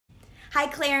Hi,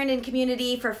 Clarendon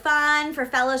Community. For fun, for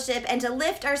fellowship, and to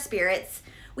lift our spirits,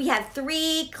 we have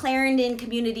 3 Clarendon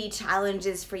Community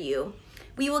challenges for you.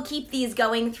 We will keep these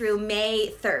going through May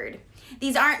 3rd.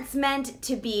 These aren't meant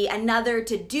to be another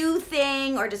to-do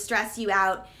thing or to stress you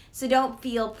out, so don't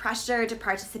feel pressure to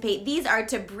participate. These are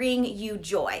to bring you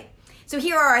joy. So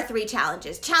here are our 3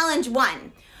 challenges. Challenge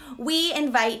 1. We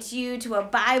invite you to a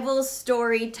Bible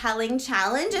storytelling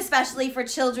challenge, especially for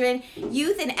children,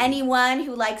 youth, and anyone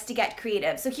who likes to get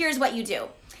creative. So here's what you do.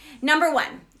 Number 1,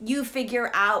 you figure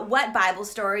out what Bible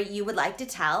story you would like to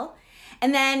tell,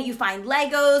 and then you find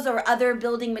Legos or other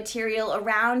building material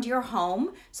around your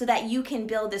home so that you can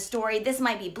build a story. This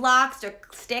might be blocks or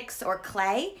sticks or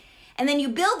clay. And then you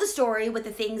build the story with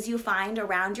the things you find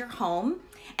around your home,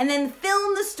 and then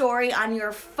film the story on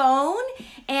your phone,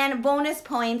 and bonus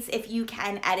points if you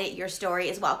can edit your story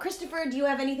as well. Christopher, do you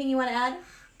have anything you want to add?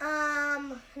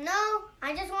 No,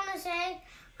 I just want to say,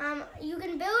 you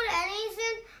can build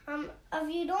anything.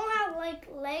 If you don't have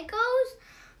like Legos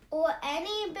or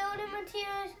any building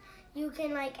materials, you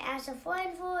can ask a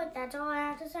friend for it. That's all I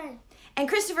have to say. And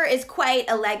Christopher is quite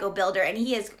a Lego builder, and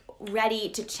he is ready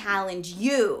to challenge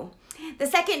you. The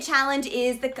second challenge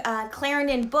is the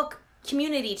Clarendon Book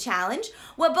Community Challenge.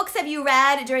 What books have you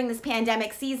read during this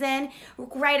pandemic season?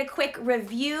 Write a quick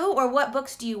review, or what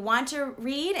books do you want to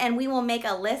read, and we will make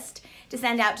a list to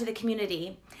send out to the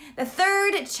community. The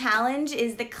third challenge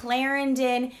is the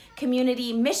Clarendon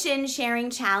Community Mission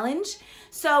Sharing Challenge.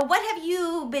 So what have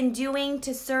you been doing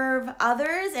to serve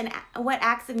others, and what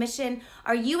acts of mission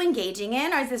are you engaging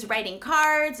in? Or is this writing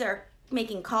cards or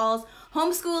making calls,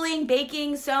 homeschooling,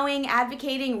 baking, sewing,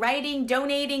 advocating, writing,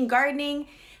 donating, gardening?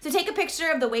 So take a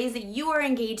picture of the ways that you are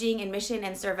engaging in mission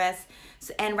and service,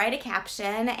 and write a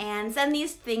caption and send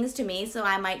these things to me so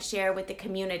I might share with the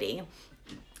community.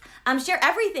 Share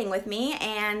everything with me,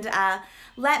 and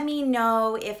let me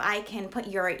know if I can put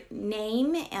your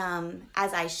name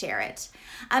as I share it.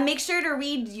 Make sure to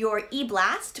read your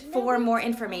e-blast for more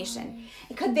information.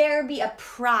 Could there be a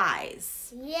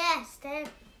prize? Yes, there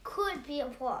could be a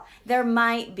prize. There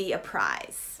might be a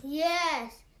prize.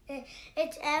 Yes.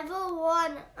 It's ever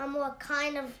won what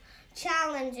kind of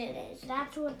challenge it is.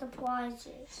 That's what the prize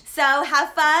is. So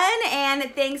have fun, and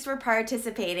thanks for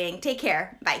participating. Take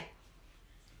care. Bye.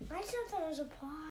 I thought there was a prize.